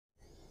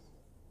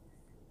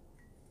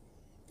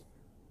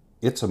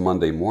It's a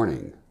Monday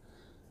morning,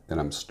 and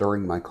I'm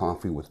stirring my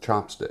coffee with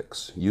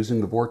chopsticks using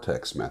the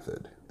Vortex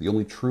method, the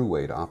only true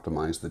way to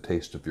optimize the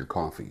taste of your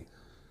coffee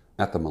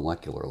at the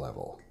molecular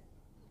level.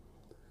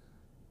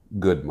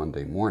 Good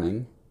Monday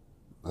morning,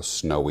 a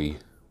snowy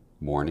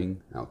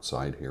morning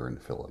outside here in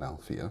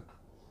Philadelphia.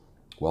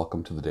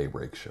 Welcome to the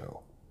Daybreak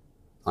Show.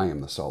 I am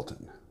the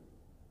Sultan.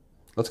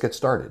 Let's get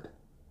started,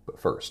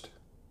 but first,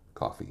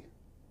 coffee.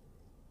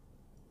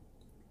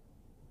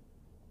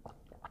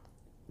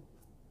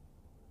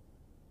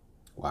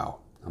 Wow,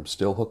 I'm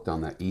still hooked on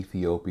that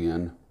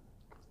Ethiopian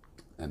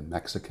and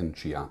Mexican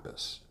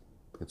Chiapas.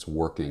 It's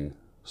working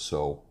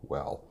so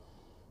well.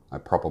 I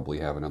probably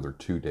have another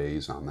 2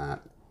 days on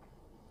that,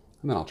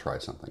 and then I'll try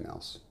something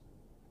else.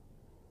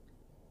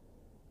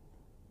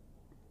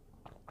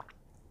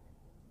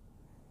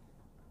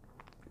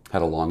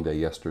 Had a long day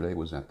yesterday,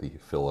 was at the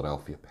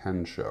Philadelphia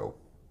Pen Show.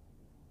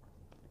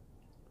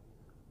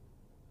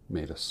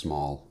 Made a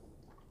small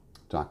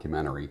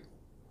documentary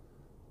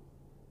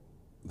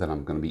that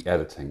I'm going to be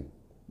editing.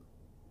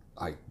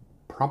 I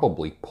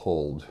probably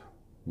pulled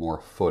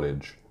more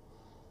footage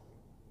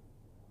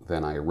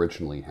than I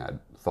originally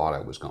had thought I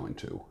was going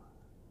to.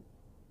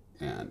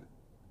 And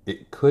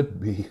it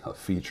could be a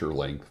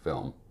feature-length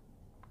film,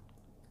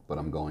 but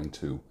I'm going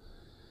to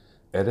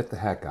edit the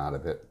heck out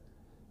of it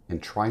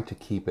and try to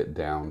keep it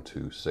down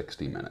to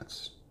 60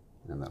 minutes,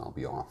 and then I'll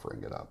be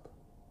offering it up.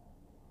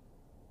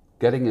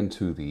 Getting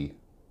into the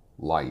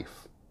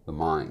life, the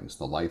minds,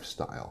 the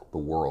lifestyle, the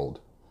world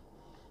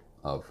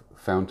of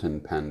fountain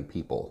pen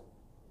people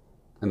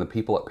and the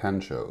people at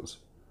pen shows,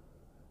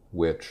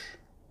 which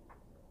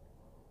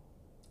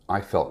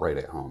I felt right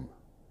at home.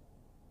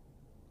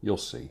 You'll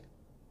see.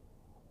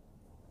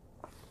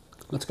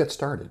 Let's get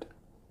started.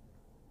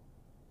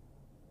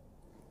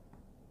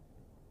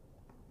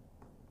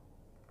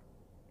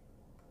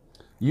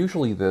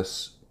 Usually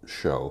this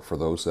show, for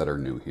those that are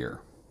new here,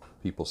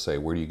 people say,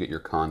 where do you get your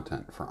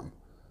content from?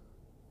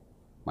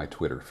 My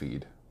Twitter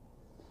feed.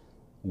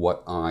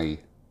 What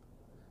I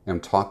am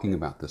talking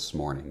about this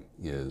morning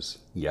is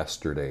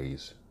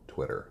yesterday's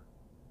Twitter.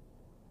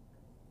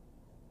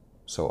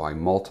 So I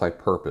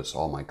multi-purpose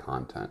all my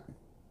content,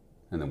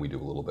 and then we do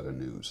a little bit of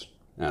news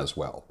as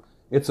well.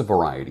 It's a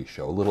variety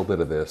show, a little bit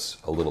of this,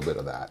 a little bit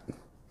of that.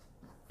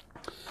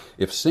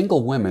 If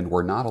single women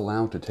were not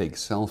allowed to take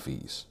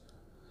selfies,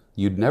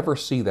 you'd never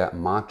see that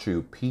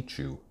Machu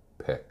Picchu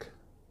pic.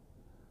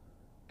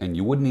 And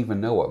you wouldn't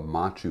even know what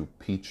Machu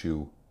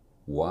Picchu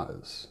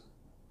was.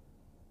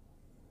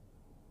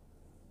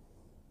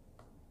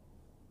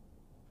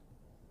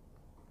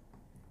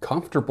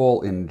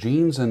 Comfortable in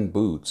jeans and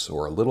boots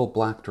or a little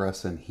black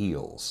dress and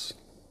heels.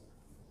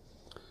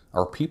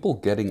 Are people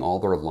getting all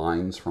their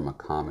lines from a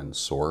common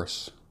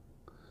source?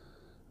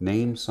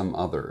 Name some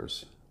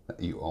others that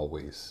you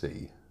always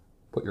see.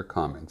 Put your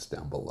comments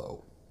down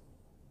below.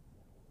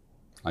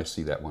 I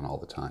see that one all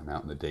the time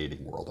out in the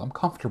dating world. I'm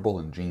comfortable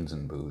in jeans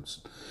and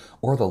boots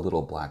or the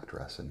little black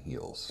dress and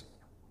heels.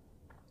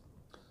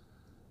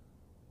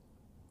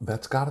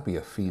 That's got to be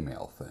a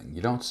female thing.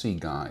 You don't see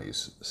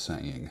guys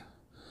saying,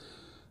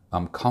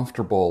 I'm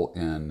comfortable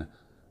in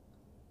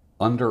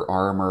Under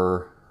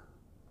Armour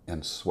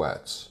and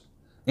sweats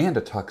and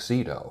a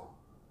tuxedo.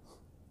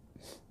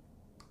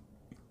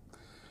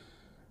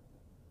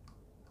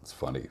 It's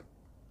funny.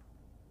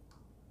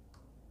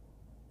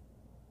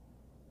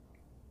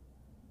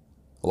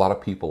 A lot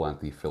of people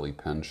at the Philly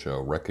Pen Show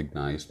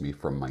recognized me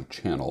from my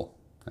channel.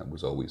 That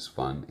was always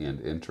fun and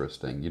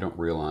interesting. You don't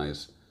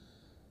realize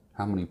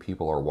how many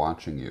people are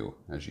watching you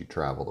as you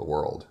travel the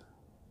world.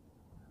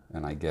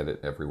 And I get it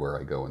everywhere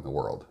I go in the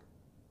world.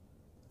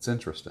 It's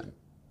interesting.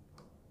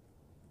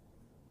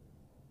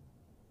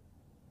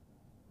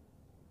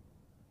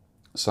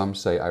 Some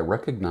say, I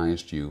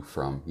recognized you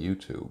from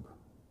YouTube.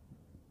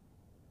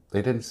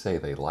 They didn't say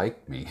they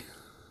liked me.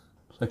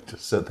 They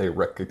just said they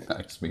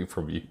recognized me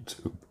from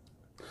YouTube.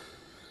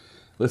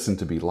 Listen,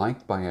 to be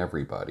liked by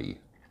everybody,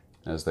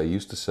 as they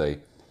used to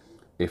say,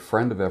 a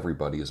friend of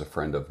everybody is a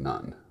friend of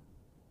none.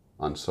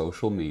 On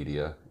social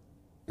media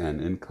and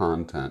in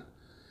content,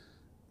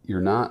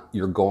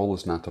 your goal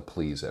is not to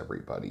please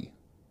everybody.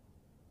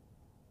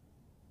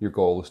 Your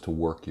goal is to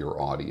work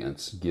your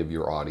audience, give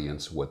your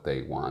audience what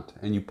they want,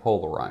 and you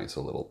polarize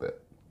a little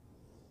bit.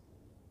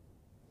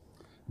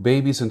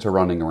 Babies into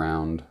running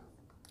around,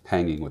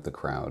 hanging with the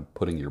crowd,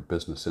 putting your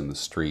business in the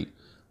street,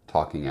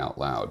 talking out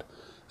loud,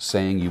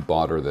 saying you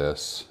bought her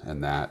this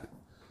and that,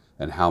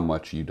 and how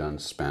much you done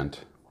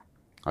spent.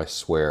 I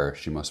swear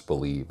she must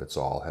believe it's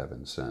all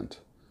heaven sent.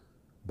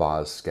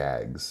 Boz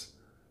Scaggs,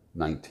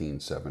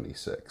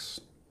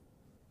 1976.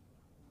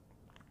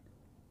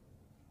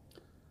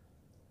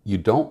 You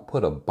don't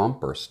put a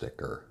bumper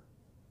sticker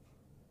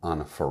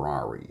on a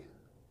Ferrari.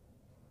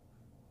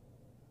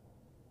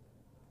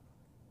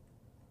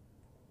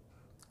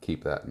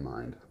 Keep that in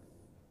mind.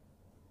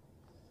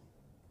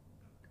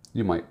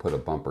 You might put a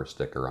bumper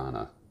sticker on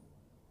a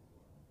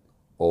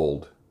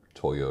old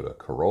Toyota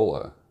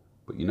Corolla,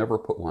 but you never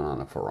put one on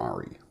a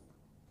Ferrari.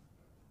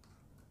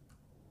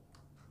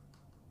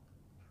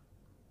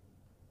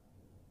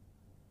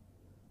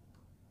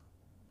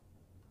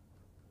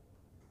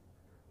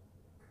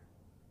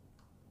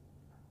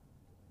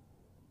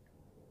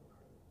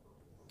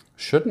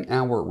 Shouldn't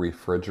our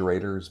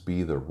refrigerators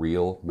be the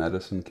real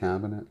medicine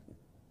cabinet?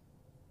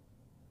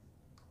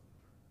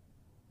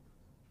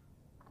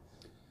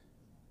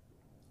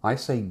 I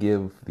say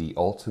give the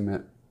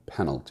ultimate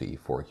penalty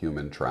for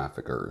human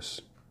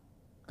traffickers,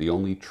 the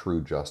only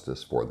true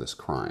justice for this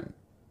crime.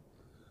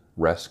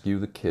 Rescue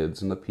the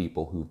kids and the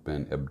people who've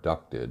been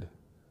abducted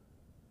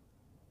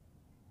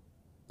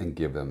and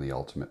give them the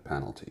ultimate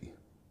penalty.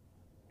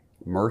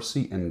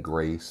 Mercy and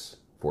grace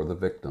for the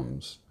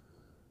victims,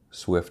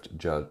 swift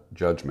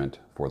judgment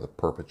for the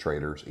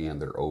perpetrators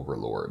and their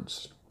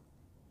overlords.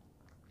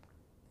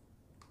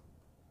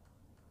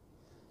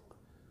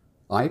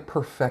 I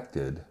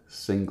perfected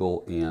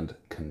single and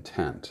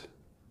content,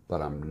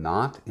 but I'm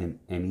not in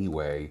any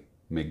way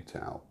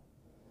MGTOW.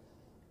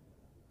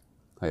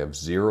 I have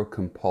zero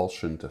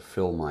compulsion to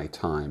fill my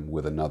time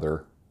with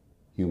another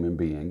human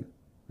being,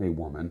 a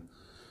woman,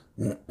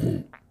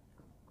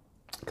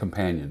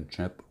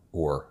 companionship,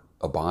 or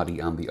a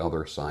body on the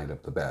other side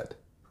of the bed.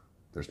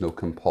 There's no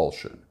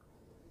compulsion.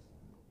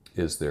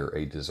 Is there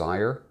a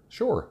desire?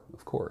 Sure,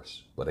 of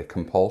course. But a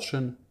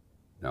compulsion?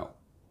 No.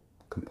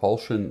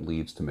 Compulsion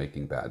leads to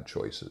making bad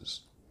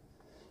choices.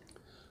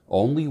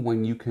 Only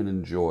when you can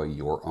enjoy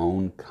your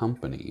own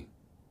company,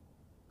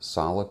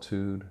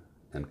 solitude,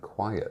 and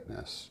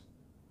quietness,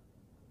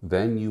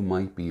 then you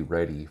might be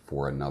ready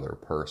for another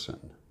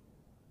person.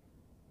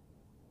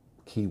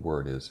 Key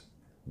word is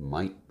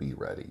might be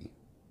ready.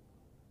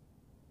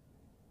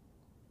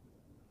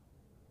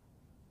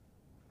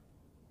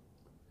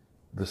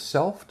 The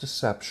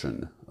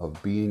self-deception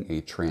of being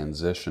a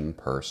transition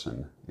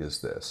person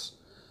is this.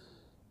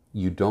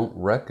 You don't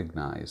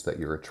recognize that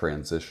you're a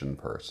transition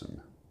person.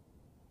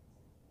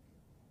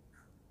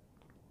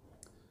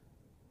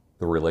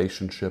 The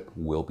relationship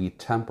will be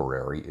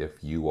temporary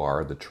if you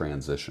are the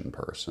transition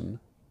person.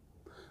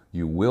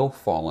 You will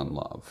fall in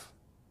love.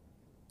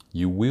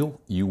 You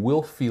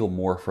will feel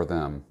more for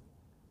them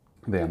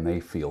than they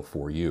feel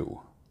for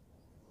you.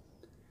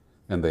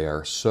 And they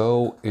are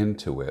so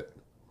into it,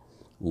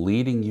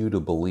 leading you to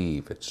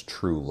believe it's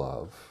true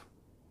love.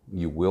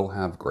 You will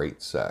have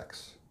great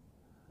sex.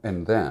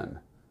 And then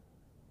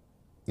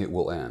it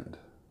will end.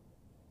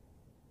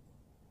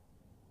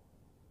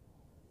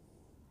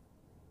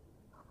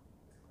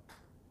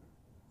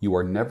 You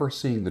are never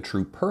seeing the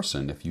true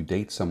person if you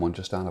date someone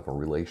just out of a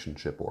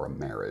relationship or a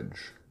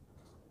marriage.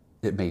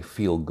 It may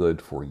feel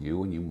good for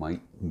you and you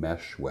might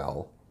mesh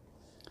well,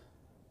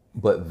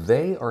 but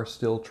they are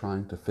still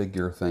trying to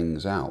figure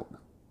things out,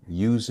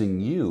 using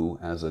you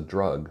as a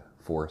drug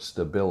for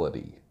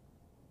stability.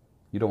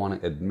 You don't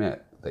want to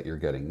admit that you're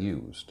getting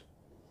used.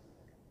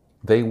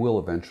 They will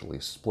eventually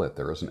split.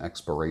 There is an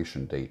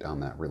expiration date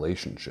on that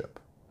relationship.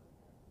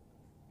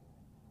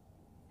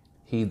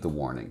 Heed the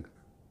warning.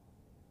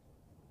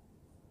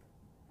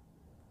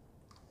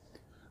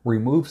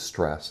 Remove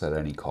stress at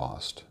any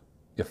cost.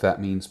 If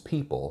that means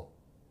people,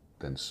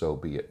 then so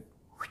be it.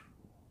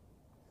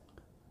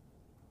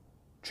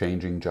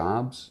 Changing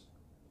jobs?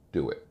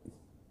 Do it.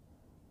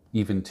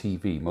 Even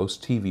TV.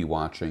 Most TV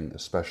watching,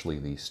 especially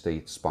the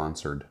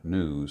state-sponsored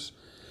news,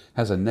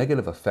 has a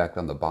negative effect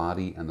on the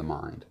body and the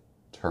mind.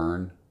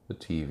 Turn the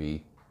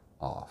TV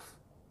off.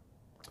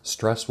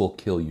 Stress will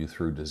kill you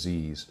through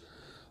disease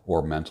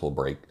or mental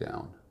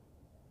breakdown.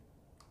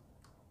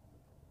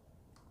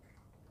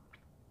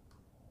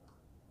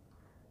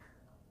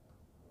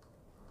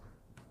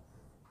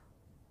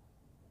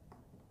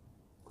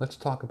 Let's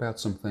talk about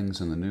some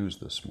things in the news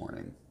this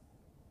morning.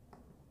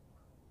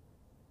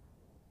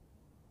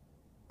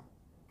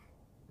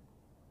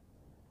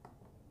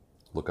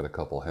 Look at a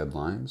couple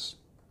headlines.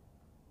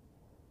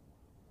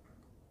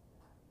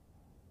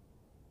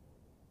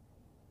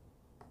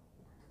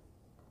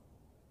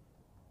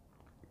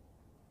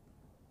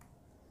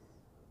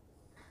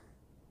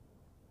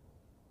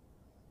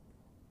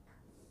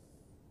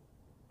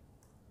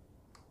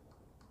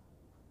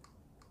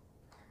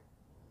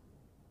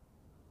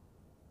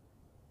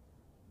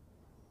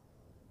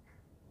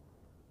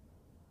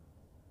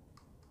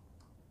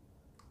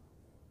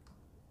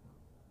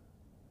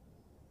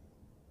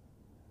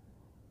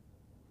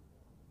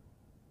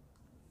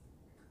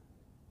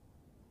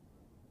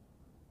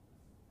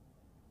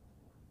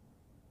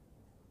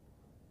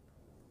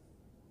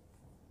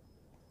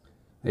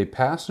 A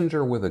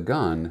passenger with a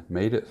gun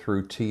made it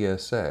through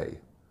TSA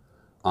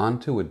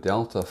onto a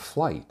Delta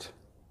flight.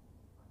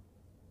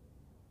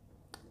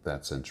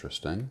 That's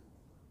interesting.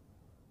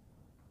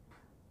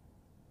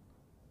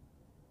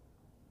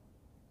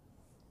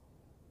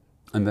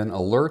 And then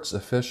alerts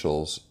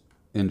officials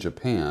in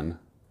Japan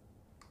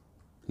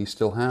he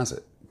still has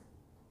it.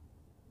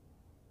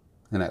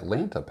 An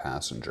Atlanta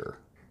passenger.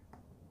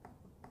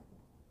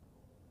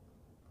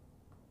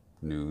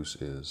 News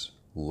is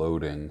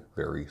loading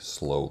very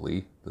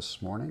slowly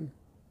this morning.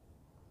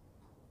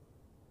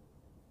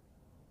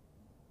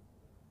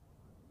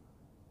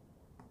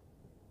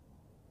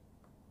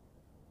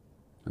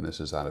 And this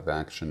is out of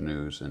Action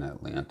News in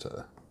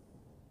Atlanta.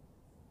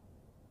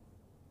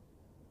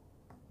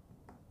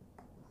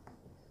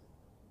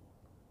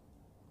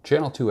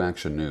 Channel 2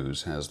 Action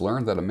News has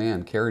learned that a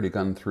man carried a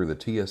gun through the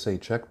TSA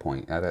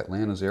checkpoint at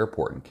Atlanta's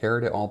airport and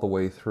carried it all the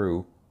way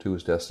through to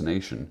his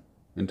destination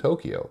in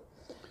Tokyo.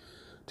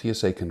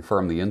 TSA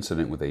confirmed the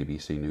incident with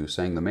ABC News,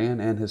 saying the man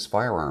and his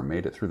firearm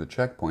made it through the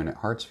checkpoint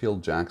at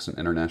Hartsfield-Jackson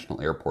International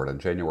Airport on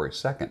January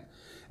 2nd,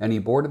 and he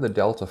boarded the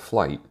Delta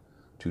flight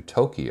to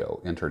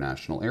Tokyo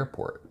International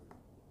Airport.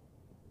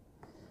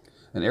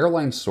 An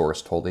airline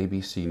source told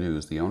ABC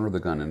News the owner of the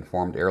gun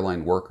informed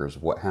airline workers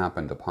of what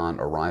happened upon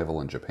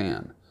arrival in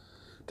Japan.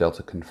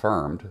 Delta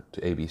confirmed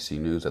to ABC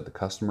News that the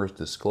customer's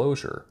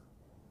disclosure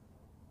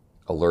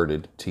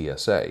alerted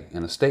TSA.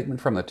 In a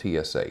statement from the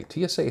TSA,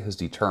 TSA has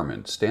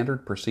determined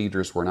standard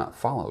procedures were not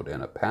followed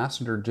and a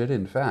passenger did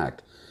in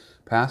fact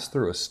pass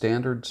through a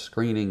standard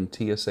screening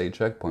TSA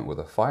checkpoint with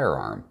a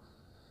firearm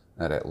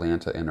at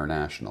Atlanta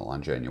International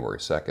on January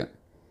 2nd.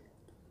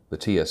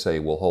 The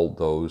TSA will hold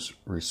those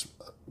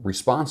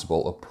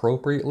responsible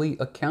appropriately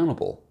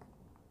accountable.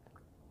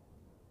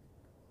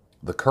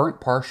 The current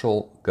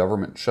partial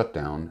government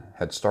shutdown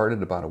had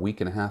started about a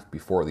week and a half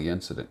before the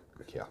incident.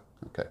 Yeah,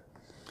 okay.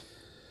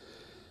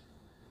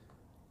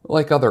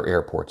 Like other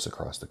airports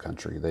across the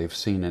country, they've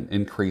seen an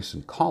increase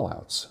in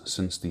call-outs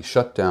since the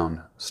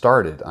shutdown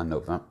started on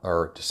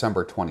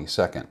December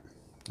 22nd.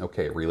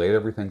 Okay, relate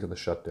everything to the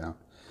shutdown.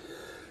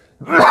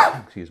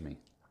 Excuse me.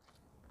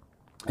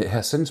 It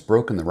has since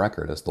broken the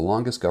record as the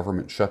longest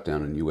government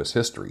shutdown in U.S.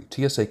 history.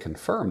 TSA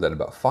confirmed that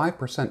about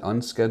 5%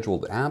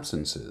 unscheduled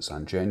absences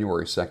on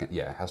January 2nd.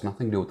 Yeah, it has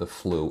nothing to do with the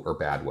flu or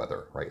bad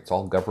weather, right? It's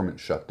all government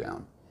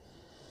shutdown.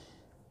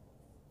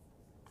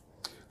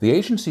 The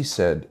agency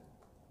said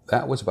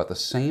that was about the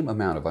same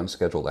amount of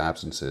unscheduled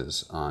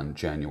absences on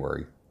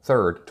January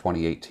 3rd,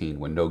 2018,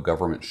 when no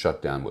government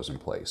shutdown was in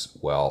place.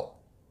 Well,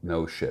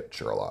 no shit,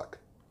 Sherlock.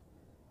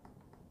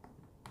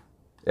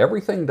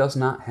 Everything does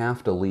not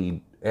have to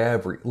lead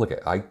look,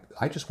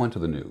 I just went to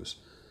the news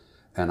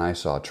and I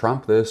saw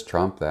Trump this,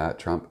 Trump that,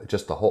 Trump,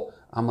 just the whole,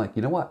 I'm like,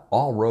 you know what?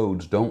 All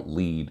roads don't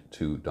lead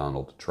to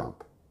Donald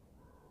Trump.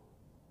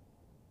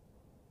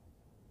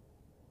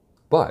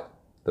 But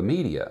the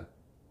media,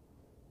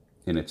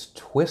 in its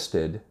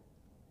twisted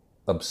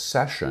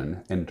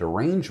obsession and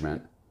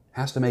derangement,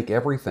 has to make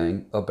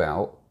everything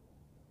about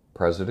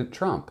President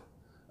Trump.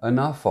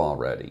 Enough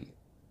already.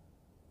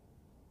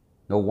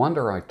 No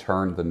wonder I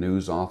turned the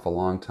news off a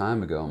long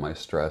time ago. My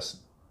stress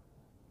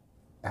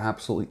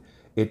absolutely,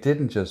 it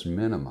didn't just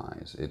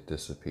minimize, it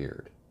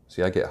disappeared.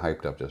 See, I get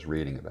hyped up just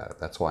reading about it.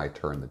 That's why I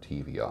turned the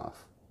TV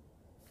off.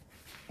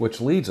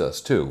 Which leads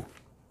us to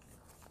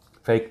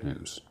fake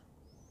news.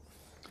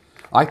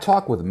 I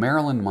talk with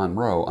Marilyn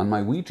Monroe on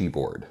my Ouija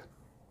board.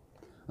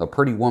 A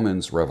pretty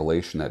woman's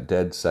revelation that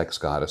dead sex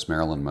goddess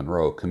Marilyn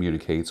Monroe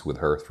communicates with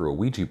her through a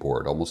Ouija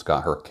board almost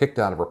got her kicked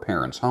out of her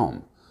parents'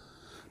 home.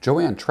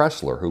 Joanne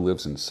Tressler, who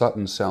lives in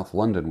Sutton, South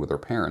London with her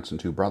parents and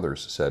two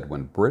brothers, said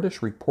when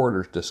British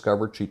reporters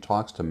discovered she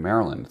talks to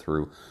Marilyn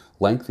through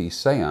lengthy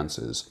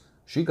seances,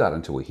 she got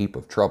into a heap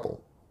of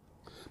trouble.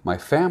 My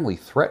family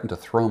threatened to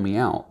throw me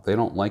out. They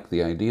don't like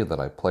the idea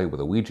that I play with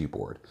a Ouija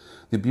board.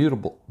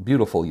 The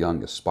beautiful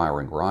young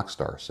aspiring rock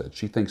star said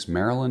she thinks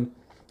Marilyn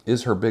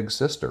is her big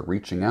sister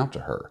reaching out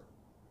to her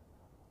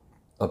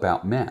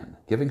about men,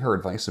 giving her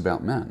advice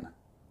about men.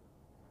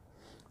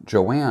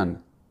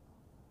 Joanne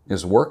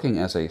is working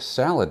as a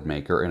salad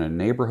maker in a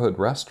neighborhood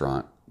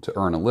restaurant to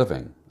earn a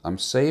living. I'm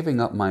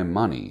saving up my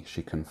money,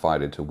 she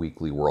confided to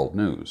Weekly World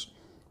News.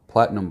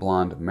 Platinum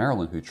blonde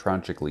Marilyn, who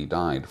tragically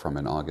died from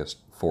an August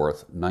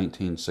 4th,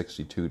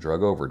 1962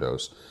 drug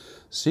overdose,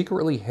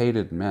 secretly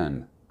hated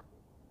men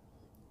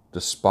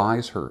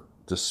despite her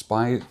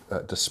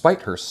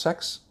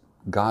sex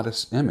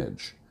goddess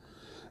image.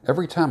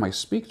 Every time I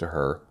speak to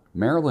her,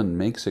 Marilyn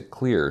makes it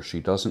clear she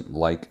doesn't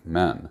like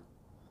men.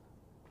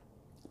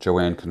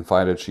 Joanne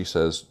confided, she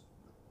says,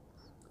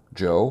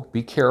 Joe,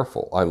 be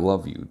careful. I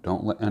love you.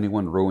 Don't let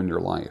anyone ruin your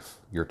life.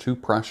 You're too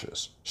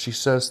precious. She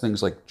says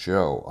things like,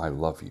 Joe, I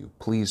love you.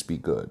 Please be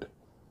good.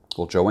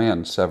 Well,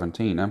 Joanne,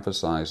 17,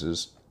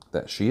 emphasizes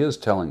that she is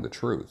telling the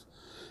truth,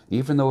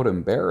 even though it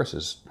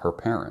embarrasses her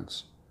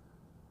parents.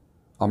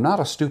 I'm not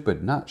a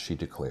stupid nut, she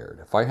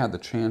declared. If I had the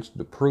chance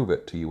to prove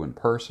it to you in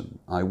person,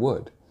 I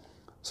would.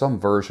 Some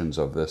versions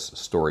of this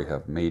story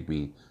have made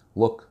me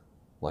look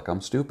like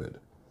I'm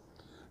stupid.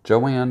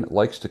 Joanne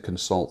likes to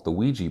consult the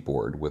Ouija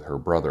board with her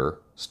brother,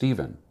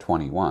 Stephen,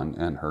 21,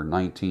 and her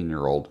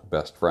 19-year-old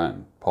best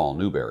friend, Paul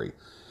Newberry.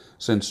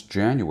 Since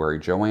January,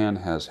 Joanne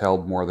has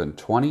held more than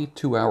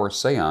 22-hour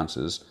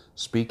seances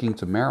speaking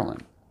to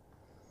Marilyn.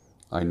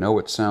 I know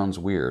it sounds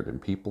weird, and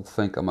people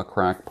think I'm a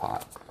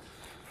crackpot,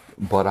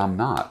 but I'm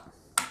not.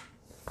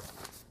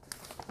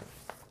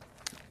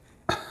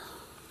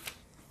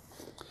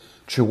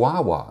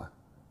 Chihuahua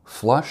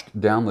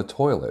flushed down the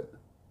toilet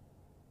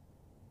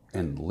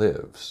and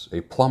lives.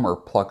 A plumber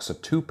plucks a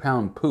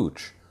 2-pound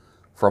pooch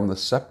from the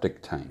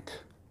septic tank.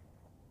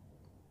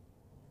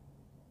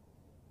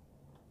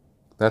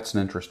 That's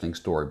an interesting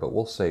story, but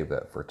we'll save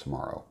that for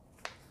tomorrow.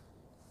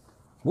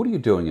 What are you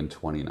doing in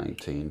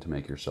 2019 to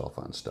make yourself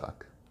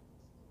unstuck?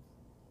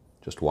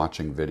 Just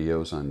watching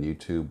videos on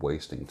YouTube,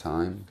 wasting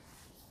time,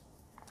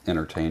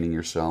 entertaining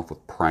yourself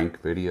with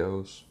prank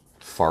videos,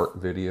 fart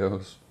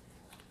videos,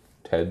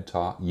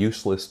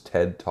 useless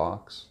TED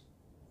Talks,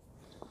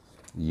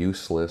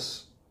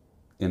 useless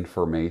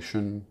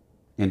information,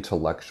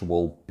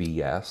 intellectual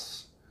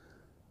BS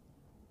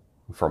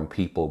from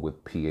people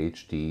with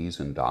PhDs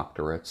and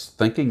doctorates,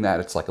 thinking that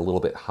it's like a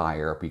little bit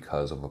higher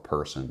because of a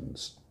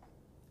person's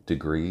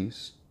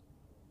degrees.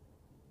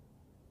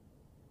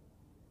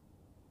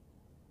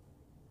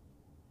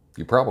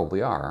 You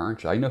probably are,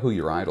 aren't you? I know who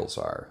your idols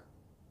are.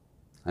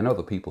 I know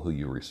the people who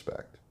you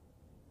respect.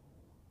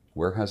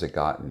 Where has it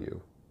gotten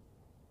you?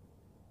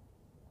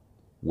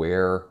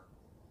 Where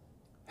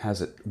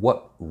has it,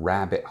 what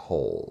rabbit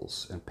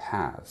holes and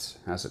paths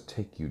has it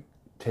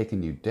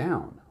taken you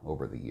down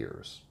over the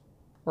years?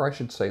 Or I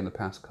should say in the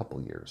past couple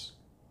years.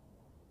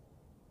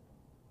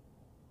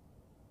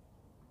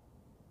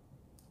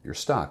 You're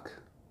stuck.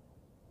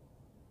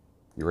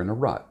 You're in a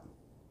rut.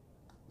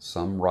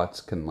 Some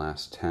ruts can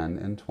last 10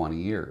 and 20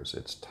 years.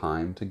 It's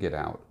time to get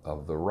out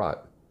of the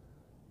rut.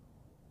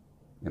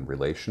 In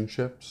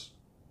relationships,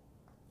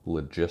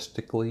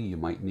 logistically, you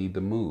might need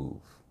to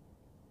move.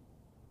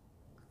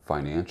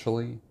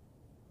 Financially,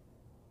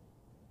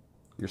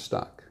 you're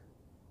stuck.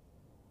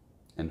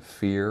 And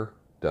fear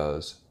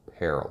does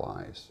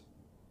paralyze.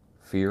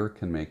 Fear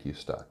can make you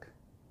stuck.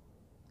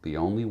 The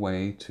only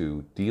way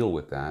to deal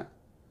with that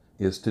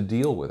is to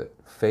deal with it.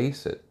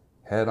 Face it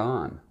head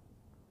on.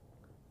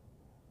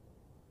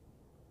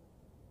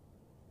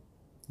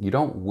 You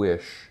don't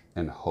wish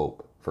and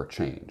hope for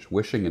change.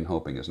 Wishing and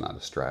hoping is not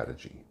a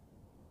strategy.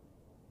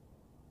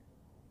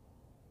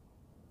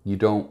 You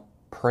don't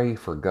pray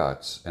for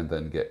guts and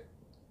then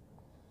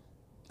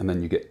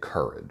you get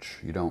courage.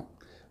 You know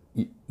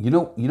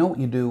what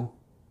you do?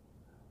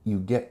 You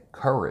get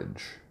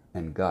courage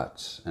and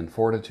guts and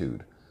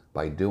fortitude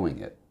by doing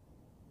it.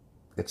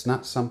 It's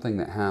not something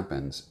that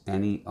happens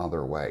any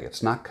other way.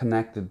 It's not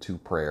connected to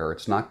prayer.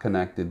 It's not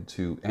connected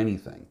to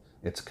anything.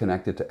 It's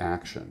connected to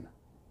action.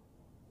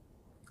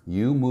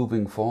 You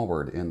moving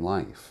forward in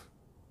life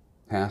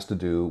has to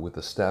do with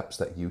the steps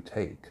that you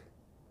take.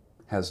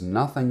 Has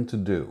nothing to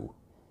do.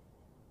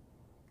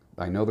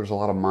 I know there's a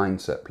lot of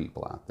mindset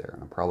people out there,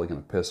 and I'm probably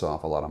going to piss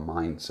off a lot of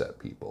mindset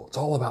people. It's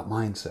all about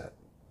mindset.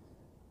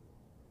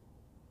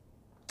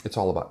 It's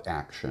all about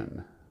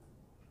action.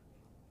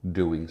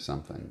 Doing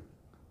something.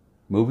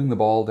 Moving the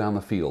ball down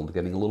the field,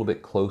 getting a little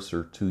bit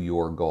closer to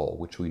your goal,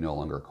 which we no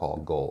longer call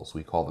goals.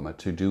 We call them a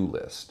to-do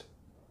list.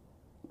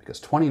 Because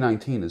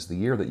 2019 is the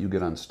year that you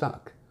get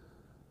unstuck.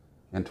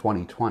 And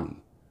 2020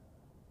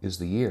 is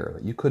the year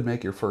that you could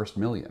make your first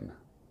million.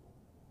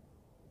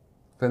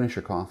 Finish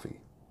your coffee,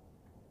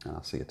 and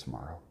I'll see you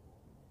tomorrow.